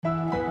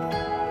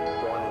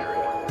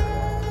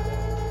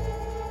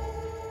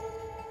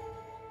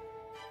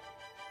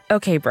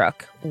Okay,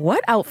 Brooke,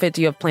 what outfit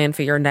do you have planned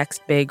for your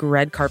next big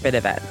red carpet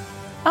event?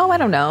 Oh, I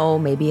don't know.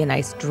 Maybe a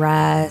nice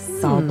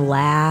dress, all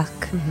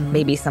black.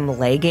 Maybe some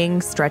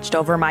leggings stretched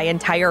over my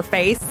entire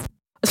face.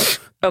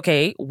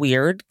 Okay,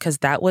 weird, because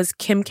that was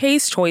Kim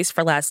K's choice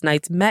for last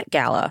night's Met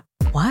Gala.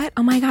 What?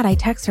 Oh my God, I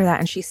texted her that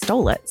and she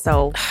stole it.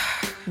 So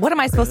what am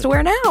I supposed to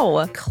wear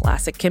now?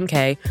 Classic Kim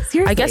K.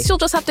 Seriously. I guess you'll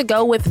just have to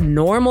go with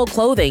normal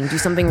clothing. Do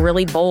something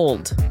really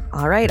bold.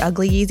 All right,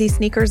 ugly Yeezy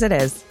sneakers it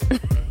is.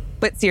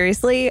 But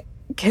seriously,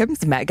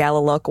 Kim's Met Gala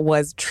look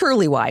was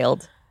truly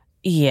wild.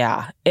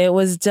 Yeah, it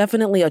was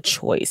definitely a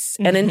choice.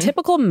 And in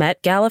typical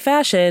Met Gala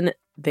fashion,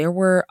 there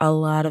were a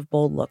lot of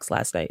bold looks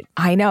last night.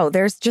 I know.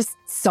 There's just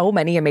so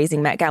many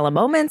amazing Met Gala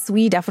moments.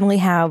 We definitely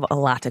have a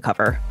lot to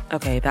cover.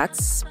 Okay,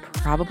 that's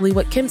probably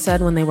what Kim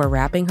said when they were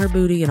wrapping her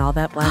booty in all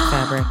that black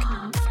fabric.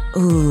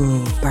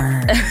 Ooh,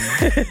 burn.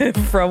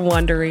 From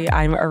Wondery,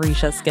 I'm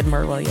Arisha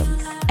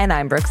Skidmore-Williams. And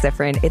I'm Brooke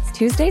Ziffrin. It's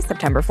Tuesday,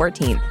 September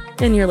 14th.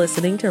 And you're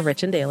listening to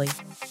Rich and Daily.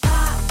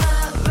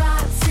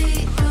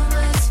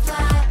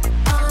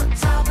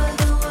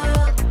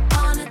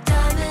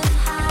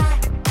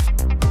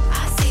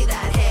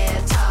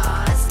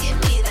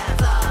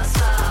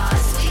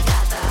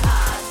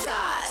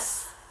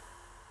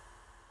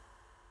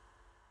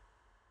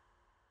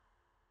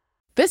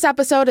 This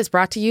episode is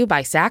brought to you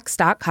by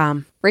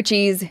Saks.com.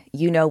 Richies,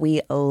 you know we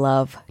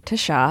love to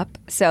shop,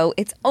 so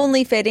it's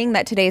only fitting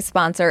that today's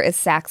sponsor is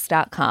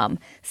Saks.com.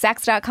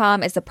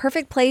 Saks.com is the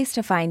perfect place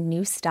to find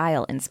new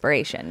style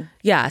inspiration.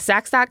 Yeah,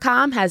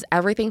 Saks.com has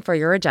everything for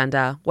your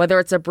agenda, whether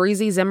it's a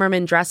breezy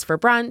Zimmermann dress for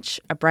brunch,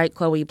 a bright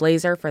Chloe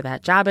blazer for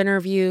that job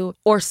interview,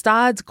 or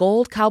Staud's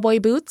gold cowboy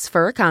boots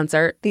for a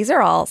concert. These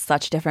are all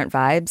such different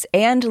vibes,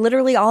 and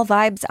literally all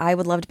vibes I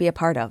would love to be a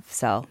part of,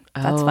 so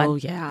that's fun. Oh,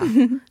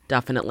 yeah,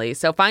 definitely.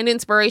 So find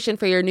inspiration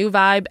for your new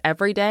vibe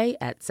every day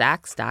at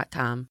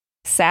Saks.com.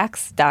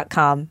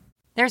 Saks.com.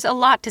 There's a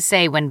lot to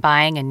say when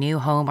buying a new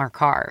home or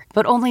car,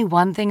 but only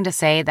one thing to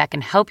say that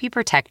can help you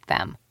protect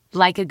them.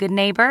 Like a good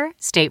neighbor,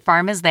 State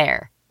Farm is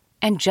there.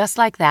 And just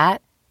like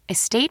that, a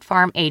State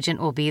Farm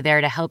agent will be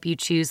there to help you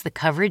choose the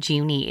coverage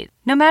you need,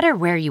 no matter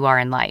where you are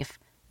in life.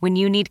 When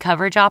you need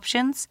coverage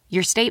options,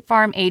 your State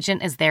Farm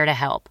agent is there to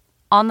help,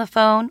 on the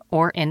phone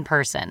or in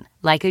person.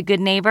 Like a good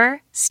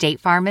neighbor, State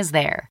Farm is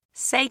there.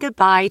 Say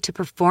goodbye to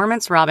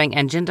performance-robbing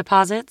engine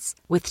deposits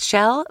with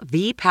Shell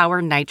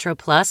V-Power Nitro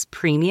Plus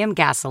Premium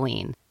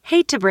Gasoline.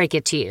 Hate to break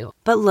it to you,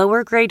 but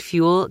lower-grade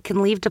fuel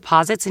can leave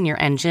deposits in your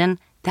engine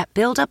that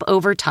build up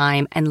over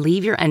time and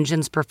leave your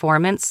engine's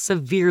performance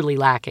severely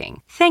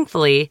lacking.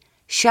 Thankfully,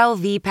 Shell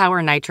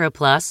V-Power Nitro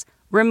Plus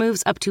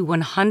removes up to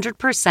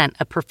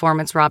 100% of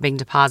performance-robbing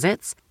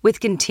deposits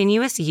with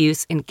continuous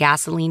use in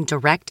gasoline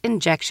direct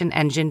injection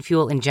engine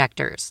fuel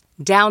injectors.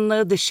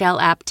 Download the Shell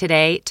app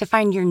today to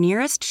find your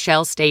nearest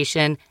Shell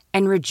station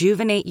and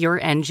rejuvenate your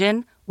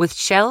engine with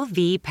Shell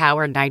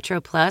V-Power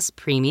Nitro Plus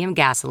Premium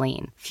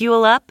Gasoline.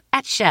 Fuel up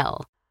at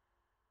Shell.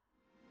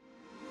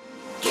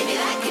 Give me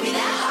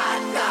that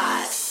hot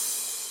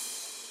goss.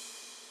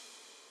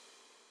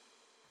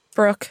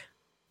 Brooke,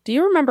 do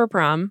you remember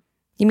prom?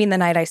 You mean the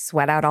night I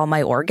sweat out all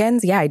my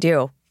organs? Yeah, I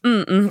do.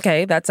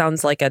 Okay, that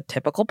sounds like a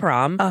typical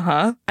prom.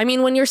 Uh-huh. I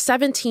mean, when you're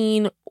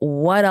 17,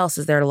 what else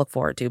is there to look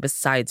forward to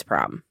besides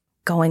prom?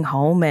 Going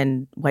home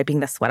and wiping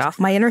the sweat off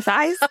my inner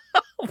thighs?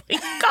 Oh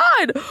my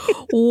God.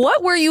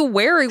 What were you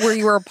wearing where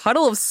you were a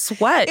puddle of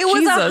sweat? It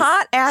was Jesus. a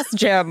hot-ass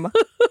gym.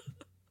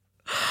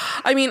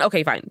 I mean,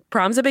 okay, fine.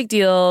 Prom's a big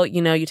deal.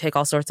 You know, you take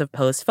all sorts of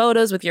post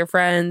photos with your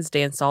friends,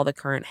 dance all the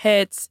current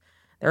hits.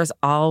 There's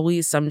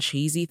always some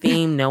cheesy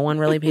theme no one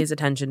really pays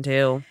attention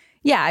to.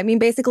 Yeah, I mean,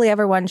 basically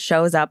everyone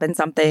shows up in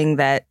something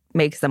that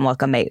makes them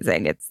look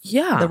amazing. It's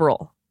the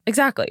rule.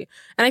 Exactly.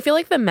 And I feel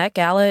like the Met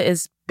Gala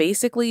is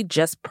basically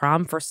just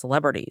prom for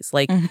celebrities.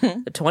 Like,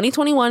 the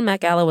 2021 Met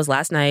Gala was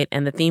last night,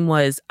 and the theme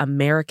was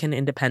American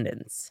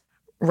Independence.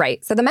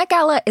 Right. So the Met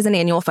Gala is an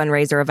annual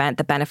fundraiser event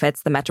that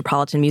benefits the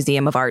Metropolitan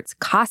Museum of Art's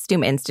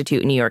Costume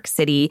Institute in New York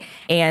City.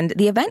 And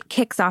the event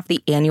kicks off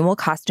the annual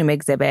costume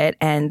exhibit,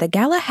 and the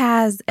gala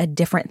has a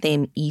different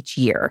theme each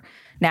year.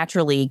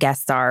 Naturally,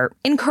 guests are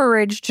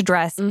encouraged to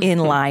dress in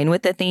line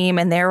with the theme,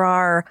 and there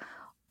are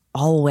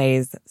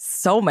always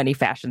so many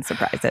fashion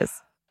surprises.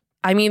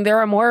 I mean, there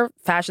are more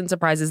fashion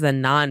surprises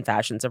than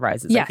non-fashion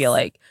surprises, Yes. I feel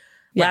like.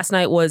 Yeah. Last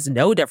night was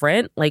no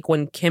different. Like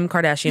when Kim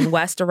Kardashian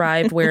West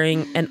arrived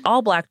wearing an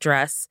all-black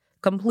dress,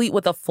 complete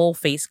with a full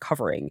face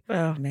covering.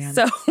 Oh, man.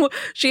 So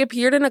she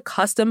appeared in a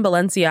custom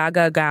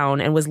Balenciaga gown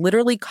and was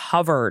literally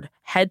covered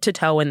head to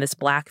toe in this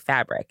black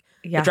fabric.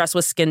 Yeah. The dress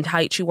was skin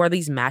tight. She wore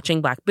these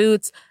matching black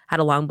boots, had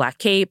a long black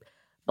cape,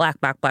 black,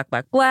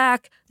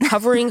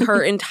 covering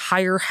her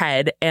entire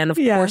head. And of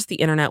course, the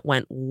internet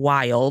went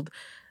wild.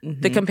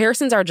 The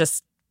comparisons are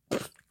just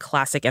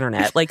classic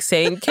internet, like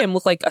saying Kim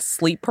looked like a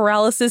sleep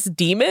paralysis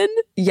demon.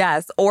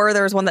 Yes. Or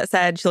there was one that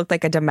said she looked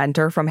like a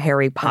Dementor from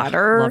Harry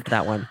Potter. Loved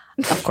that one.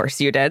 Of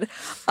course you did.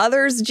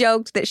 Others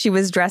joked that she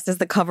was dressed as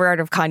the cover art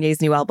of Kanye's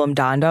new album,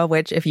 Donda,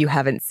 which if you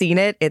haven't seen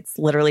it, it's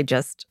literally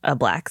just a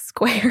black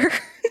square.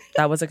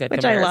 That was a good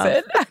Which I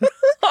comparison.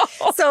 love.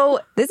 So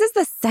this is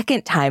the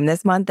second time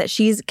this month that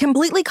she's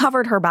completely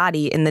covered her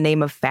body in the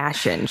name of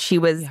fashion. She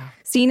was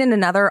seen in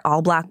another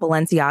all-black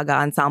Balenciaga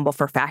ensemble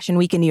for Fashion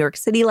Week in New York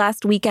City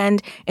last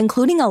weekend,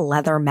 including a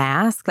leather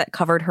mask that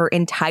covered her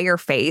entire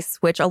face,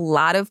 which a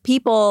lot of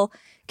people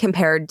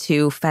compared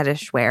to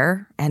fetish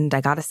wear. And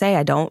I gotta say,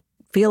 I don't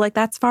feel like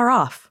that's far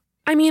off.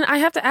 I mean, I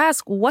have to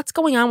ask, what's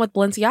going on with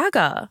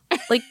Balenciaga?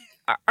 Like,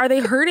 are they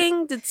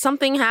hurting? Did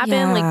something happen?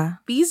 Yeah. Like,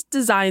 these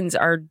designs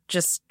are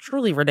just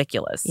truly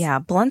ridiculous. Yeah,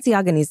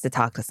 Balenciaga needs to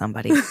talk to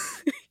somebody.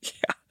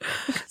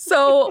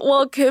 So,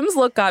 while Kim's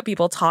look got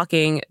people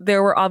talking,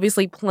 there were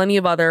obviously plenty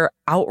of other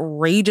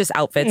outrageous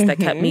outfits that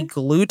kept me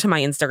glued to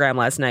my Instagram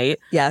last night.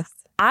 Yes.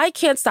 I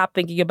can't stop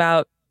thinking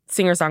about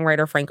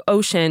singer-songwriter Frank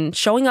Ocean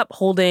showing up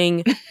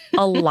holding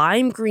a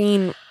lime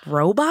green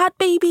robot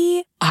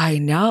baby. I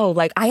know.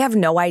 Like, I have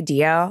no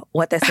idea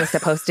what this was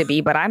supposed to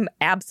be, but I'm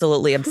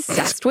absolutely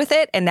obsessed with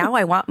it. And now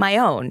I want my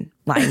own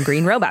lime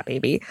green robot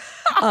baby.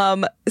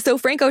 So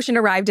Frank Ocean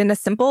arrived in a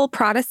simple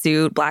Prada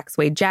suit, black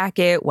suede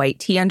jacket, white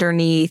tee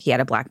underneath. He had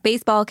a black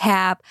baseball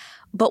cap.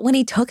 But when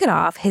he took it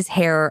off, his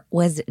hair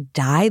was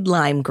dyed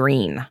lime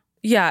green.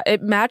 Yeah,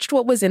 it matched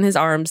what was in his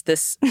arms.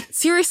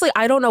 Seriously,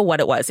 I don't know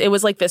what it was. It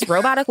was like this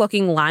robotic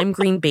looking lime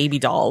green baby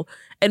doll.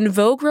 And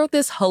Vogue wrote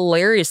this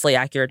hilariously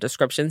accurate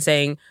description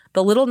saying,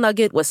 the little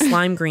nugget was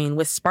slime green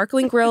with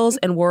sparkling grills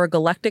and wore a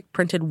galactic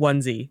printed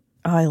onesie.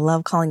 Oh, I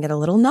love calling it a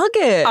little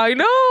nugget. I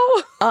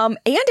know. And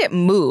it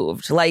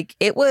moved. Like,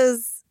 it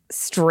was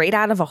straight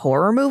out of a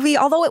horror movie,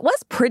 although it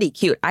was pretty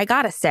cute. I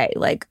gotta say,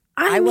 like,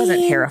 I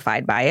wasn't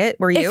terrified by it.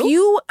 Were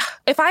you?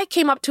 If I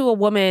came up to a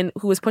woman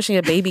who was pushing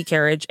a baby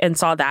carriage and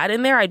saw that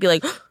in there, I'd be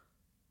like,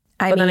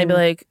 then I'd be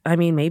like, I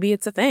mean, maybe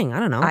it's a thing. I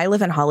don't know. I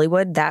live in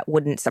Hollywood. That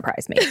wouldn't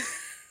surprise me.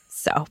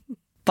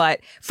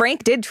 But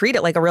Frank did treat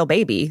it like a real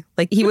baby.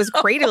 Like, he was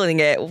cradling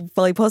it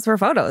while he posed for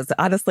photos.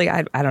 Honestly,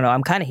 I don't know.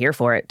 I'm kind of here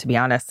for it, to be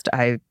honest.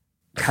 I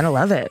kind of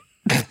love it.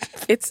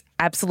 It's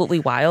absolutely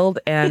wild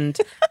and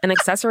an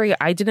accessory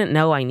I didn't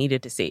know I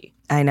needed to see.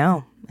 I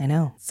know.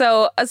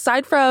 So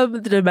aside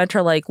from the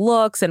Dementor-like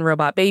looks and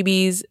robot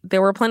babies, there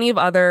were plenty of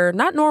other,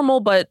 not normal,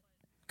 but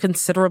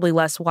considerably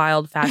less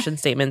wild fashion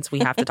statements we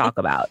have to talk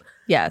about.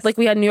 Yes. Like,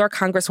 we had New York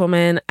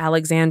Congresswoman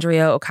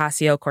Alexandria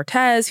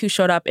Ocasio-Cortez, who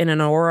showed up in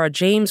an Aurora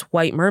James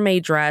white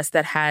mermaid dress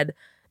that had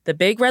the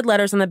big red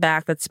letters on the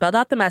back that spelled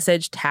out the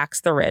message, tax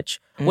the rich,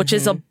 which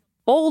is a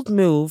bold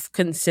move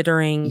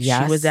considering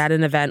she was at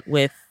an event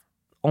with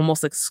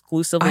almost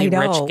exclusively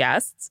rich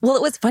guests. Well,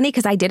 it was funny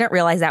because I didn't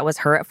realize that was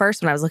her at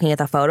first when I was looking at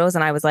the photos,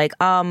 and I was like,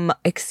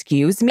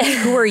 excuse me,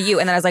 who are you?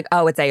 And then I was like,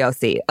 oh, it's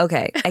AOC.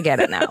 Okay, I get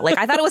it now. Like,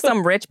 I thought it was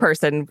some rich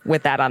person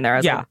with that on there. I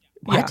was like,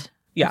 what?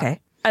 Yeah. Okay.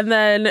 And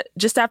then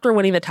just after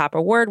winning the top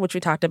award, which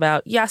we talked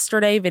about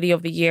yesterday, Video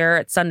of the Year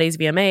at Sunday's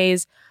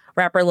VMAs,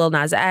 rapper Lil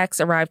Nas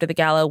X arrived at the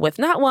gala with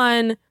not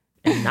one,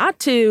 and not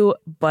two,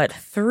 but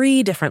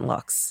 3 different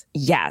looks.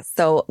 Yes.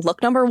 So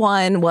look number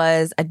 1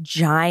 was a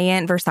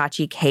giant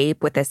Versace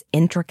cape with this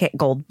intricate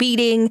gold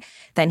beading.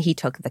 Then he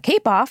took the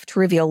cape off to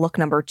reveal look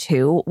number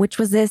 2, which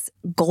was this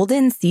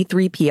golden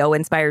C-3PO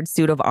inspired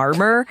suit of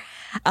armor.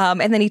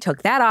 And then he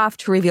took that off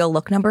to reveal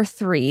look number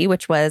 3,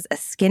 which was a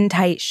skin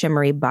tight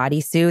shimmery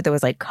bodysuit that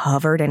was like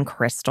covered in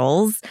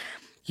crystals.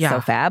 Yeah.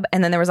 So fab.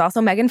 And then there was also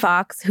Megan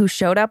Fox, who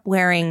showed up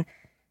wearing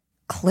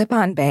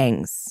clip-on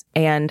bangs.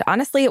 And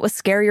honestly, it was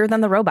scarier than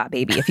the robot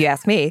baby, if you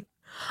ask me.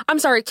 I'm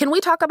sorry, can we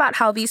talk about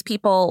how these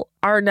people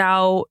are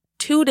now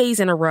 2 days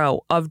in a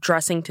row of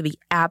dressing to the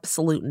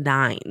absolute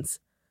nines?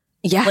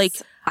 Yes. Like,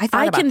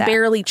 I can that.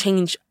 barely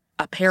change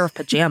a pair of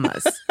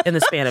pajamas in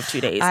the span of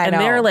 2 days. I and know.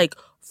 they're like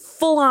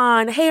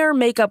full-on hair,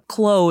 makeup,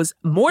 clothes,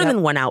 more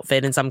than one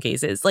outfit in some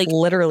cases. Like,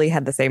 literally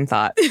had the same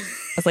thought. I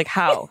was like,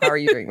 how? How are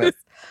you doing this?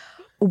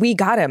 We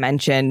gotta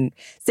mention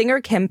singer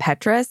Kim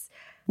Petras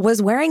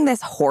was wearing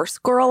this horse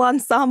girl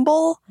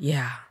ensemble.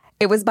 Yeah.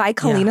 It was by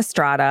Colleen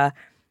Estrada.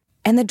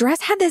 And the dress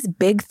had this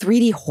big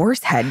 3D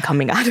horse head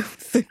coming out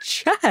of the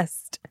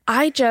chest.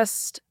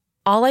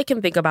 All I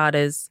can think about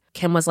is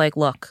Kim was like,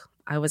 look,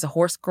 I was a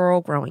horse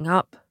girl growing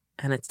up,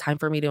 and it's time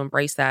for me to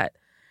embrace that.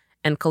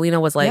 And Kalina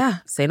was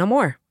like, say no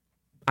more.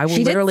 I will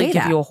literally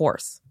give you a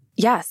horse.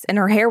 Yes. And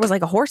her hair was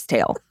like a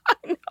horsetail. I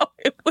know.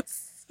 It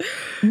was.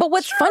 But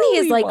what's funny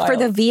is, like, wild. for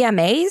the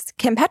VMAs,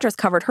 Kim Petras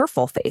covered her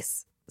full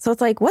face. So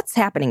it's like, what's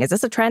happening? Is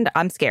this a trend?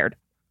 I'm scared.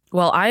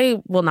 Well,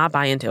 I will not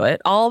buy into it.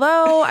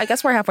 Although, I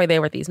guess we're halfway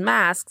there with these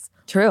masks.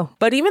 True.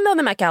 But even though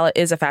the Met Gala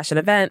is a fashion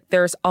event,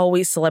 there's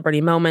always celebrity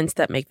moments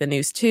that make the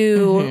news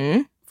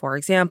too. For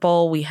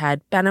example, we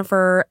had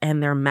Bennifer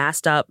and they're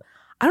masked up.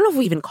 I don't know if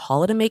we even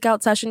call it a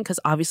makeout session because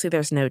obviously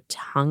there's no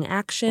tongue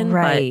action.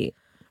 Right.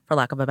 But for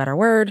lack of a better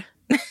word.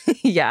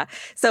 Yeah.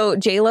 So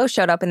J-Lo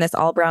showed up in this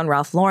all-brown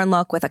Ralph Lauren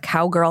look with a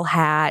cowgirl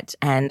hat,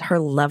 and her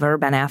lover,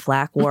 Ben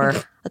Affleck, wore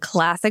a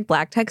classic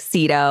black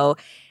tuxedo.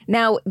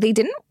 Now, they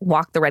didn't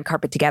walk the red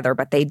carpet together,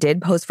 but they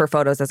did pose for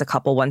photos as a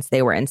couple once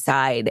they were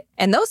inside.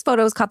 And those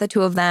photos caught the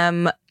two of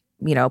them,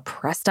 you know,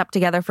 pressed up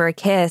together for a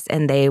kiss,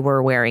 and they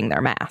were wearing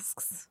their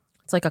masks.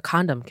 It's like a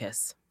condom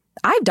kiss.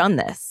 I've done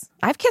this.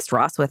 I've kissed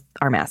Ross with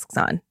our masks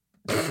on.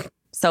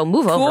 So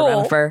move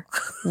over, Renifer.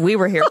 We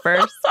were here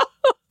first.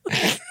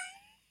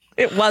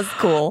 It was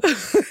cool.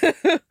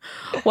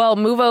 Well,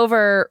 move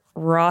over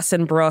Ross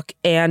and Brooke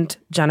and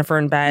Jennifer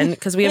and Ben,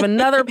 because we have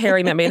another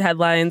pairing that made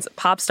headlines.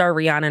 Pop star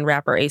Rihanna and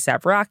rapper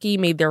A$AP Rocky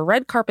made their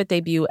red carpet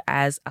debut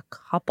as a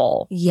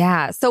couple.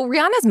 Yeah. So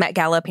Rihanna's Met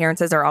Gala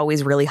appearances are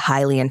always really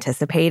highly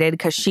anticipated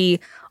because she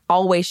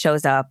always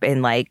shows up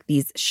in like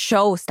these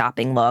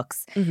show-stopping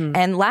looks. Mm-hmm.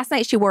 And last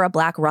night she wore a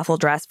black ruffle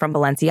dress from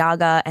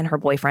Balenciaga, and her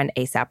boyfriend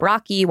A$AP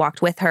Rocky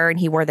walked with her, and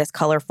he wore this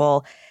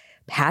colorful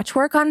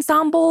patchwork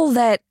ensemble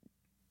that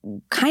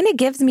kind of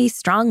gives me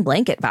strong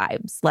blanket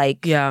vibes.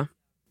 Like, yeah,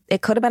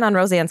 it could have been on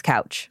Roseanne's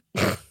couch.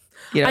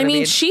 You know I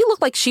mean, she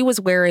looked like she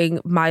was wearing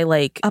my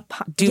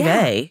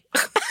duvet.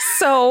 Yeah.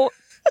 So,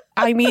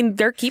 I mean,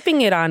 they're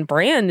keeping it on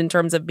brand in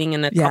terms of being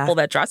in a couple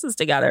that dresses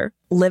together.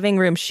 Living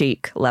room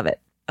chic. Love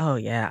it. Oh,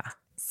 yeah.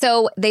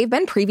 So they've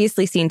been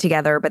previously seen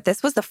together, but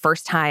this was the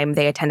first time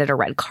they attended a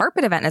red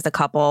carpet event as a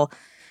couple.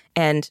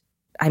 And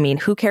I mean,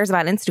 who cares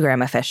about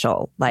Instagram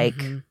official? Like,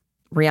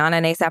 Rihanna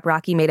and A$AP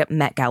Rocky made it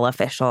Met Gala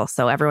official,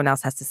 so everyone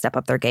else has to step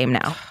up their game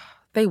now.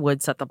 They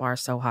would set the bar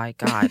so high.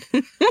 God.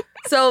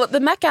 So the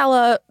Met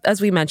Gala,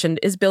 as we mentioned,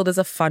 is billed as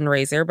a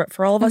fundraiser, but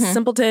for all of us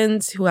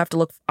simpletons who have to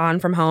look on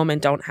from home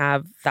and don't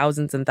have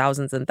thousands and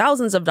thousands and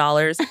thousands of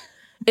dollars,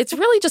 it's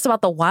really just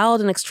about the wild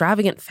and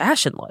extravagant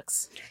fashion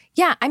looks.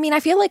 Yeah, I mean, I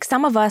feel like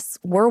some of us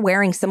were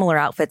wearing similar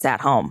outfits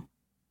at home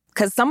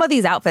because some of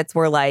these outfits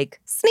were like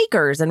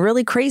sneakers and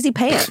really crazy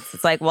pants.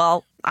 It's like,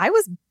 well, I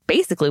was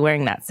basically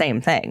wearing that same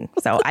thing,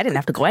 so I didn't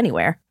have to go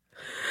anywhere.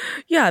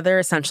 Yeah, they're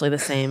essentially the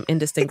same,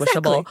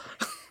 indistinguishable.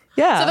 Exactly.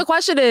 Yeah. So the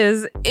question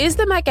is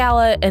the Met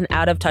Gala an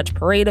out-of-touch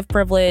parade of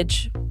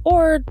privilege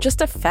or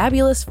just a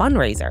fabulous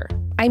fundraiser?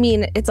 I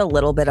mean, it's a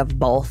little bit of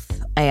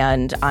both.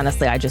 And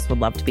honestly, I just would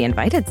love to be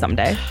invited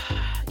someday.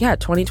 Yeah,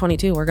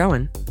 2022, we're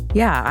going.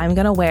 Yeah, I'm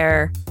going to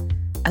wear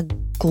a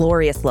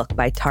glorious look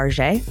by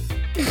Target.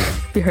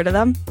 Have you heard of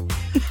them?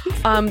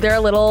 They're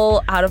a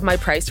little out of my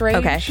price range.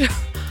 Okay.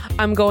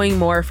 I'm going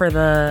more for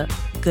the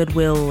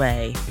Goodwill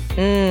lay.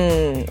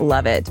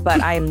 Love it.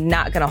 But I'm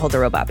not going to hold a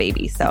robot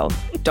baby, so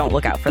don't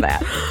look out for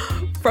that.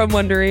 From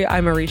Wondery,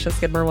 I'm Arisha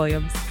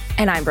Skidmore-Williams.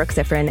 And I'm Brooke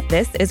Siffrin.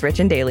 This is Rich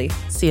and Daily.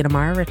 See you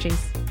tomorrow,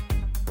 Richies.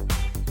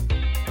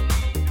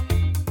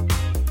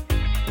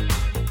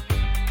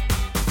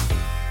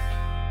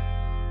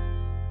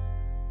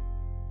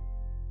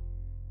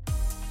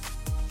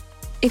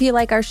 If you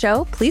like our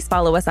show, please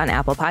follow us on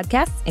Apple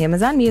Podcasts,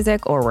 Amazon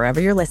Music, or wherever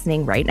you're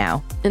listening right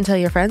now. And tell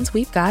your friends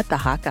we've got the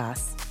hot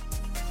goss.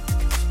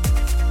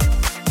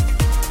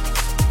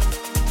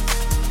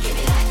 Give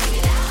me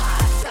that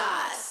hot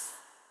sauce.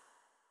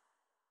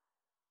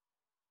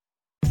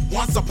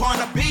 Once upon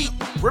a beat.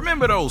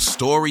 Remember those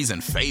stories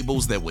and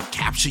fables that would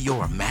capture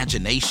your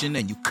imagination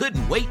and you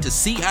couldn't wait to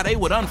see how they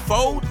would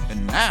unfold?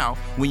 And now,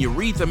 when you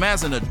read them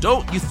as an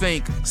adult, you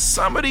think,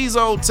 some of these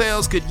old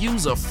tales could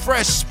use a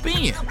fresh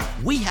spin.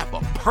 We have a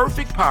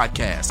perfect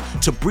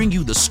podcast to bring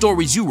you the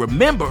stories you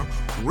remember,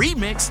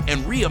 remix,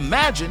 and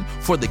reimagine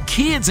for the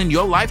kids in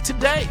your life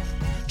today.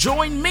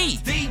 Join me,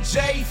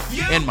 DJ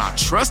Few, and my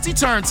trusty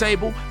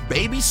turntable,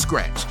 Baby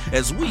Scratch,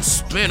 as we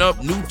spin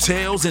up new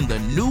tales in the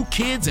New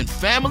Kids and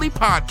Family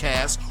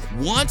podcast,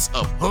 Once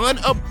Upon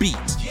a Beat.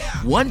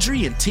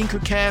 Wondery and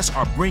Tinkercast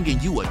are bringing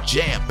you a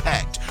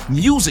jam-packed,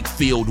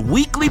 music-filled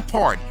weekly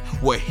party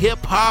where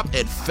hip-hop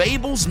and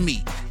fables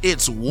meet.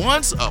 It's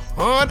Once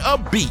Upon a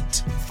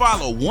Beat.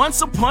 Follow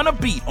Once Upon a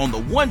Beat on the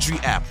Wondery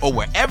app or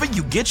wherever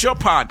you get your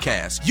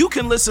podcasts. You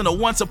can listen to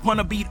Once Upon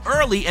a Beat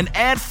early and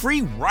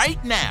ad-free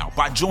right now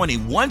by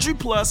joining Wondery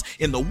Plus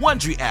in the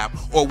Wondery app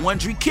or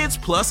Wondery Kids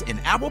Plus in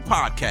Apple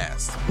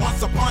Podcasts.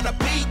 Once Upon a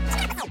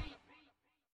Beat.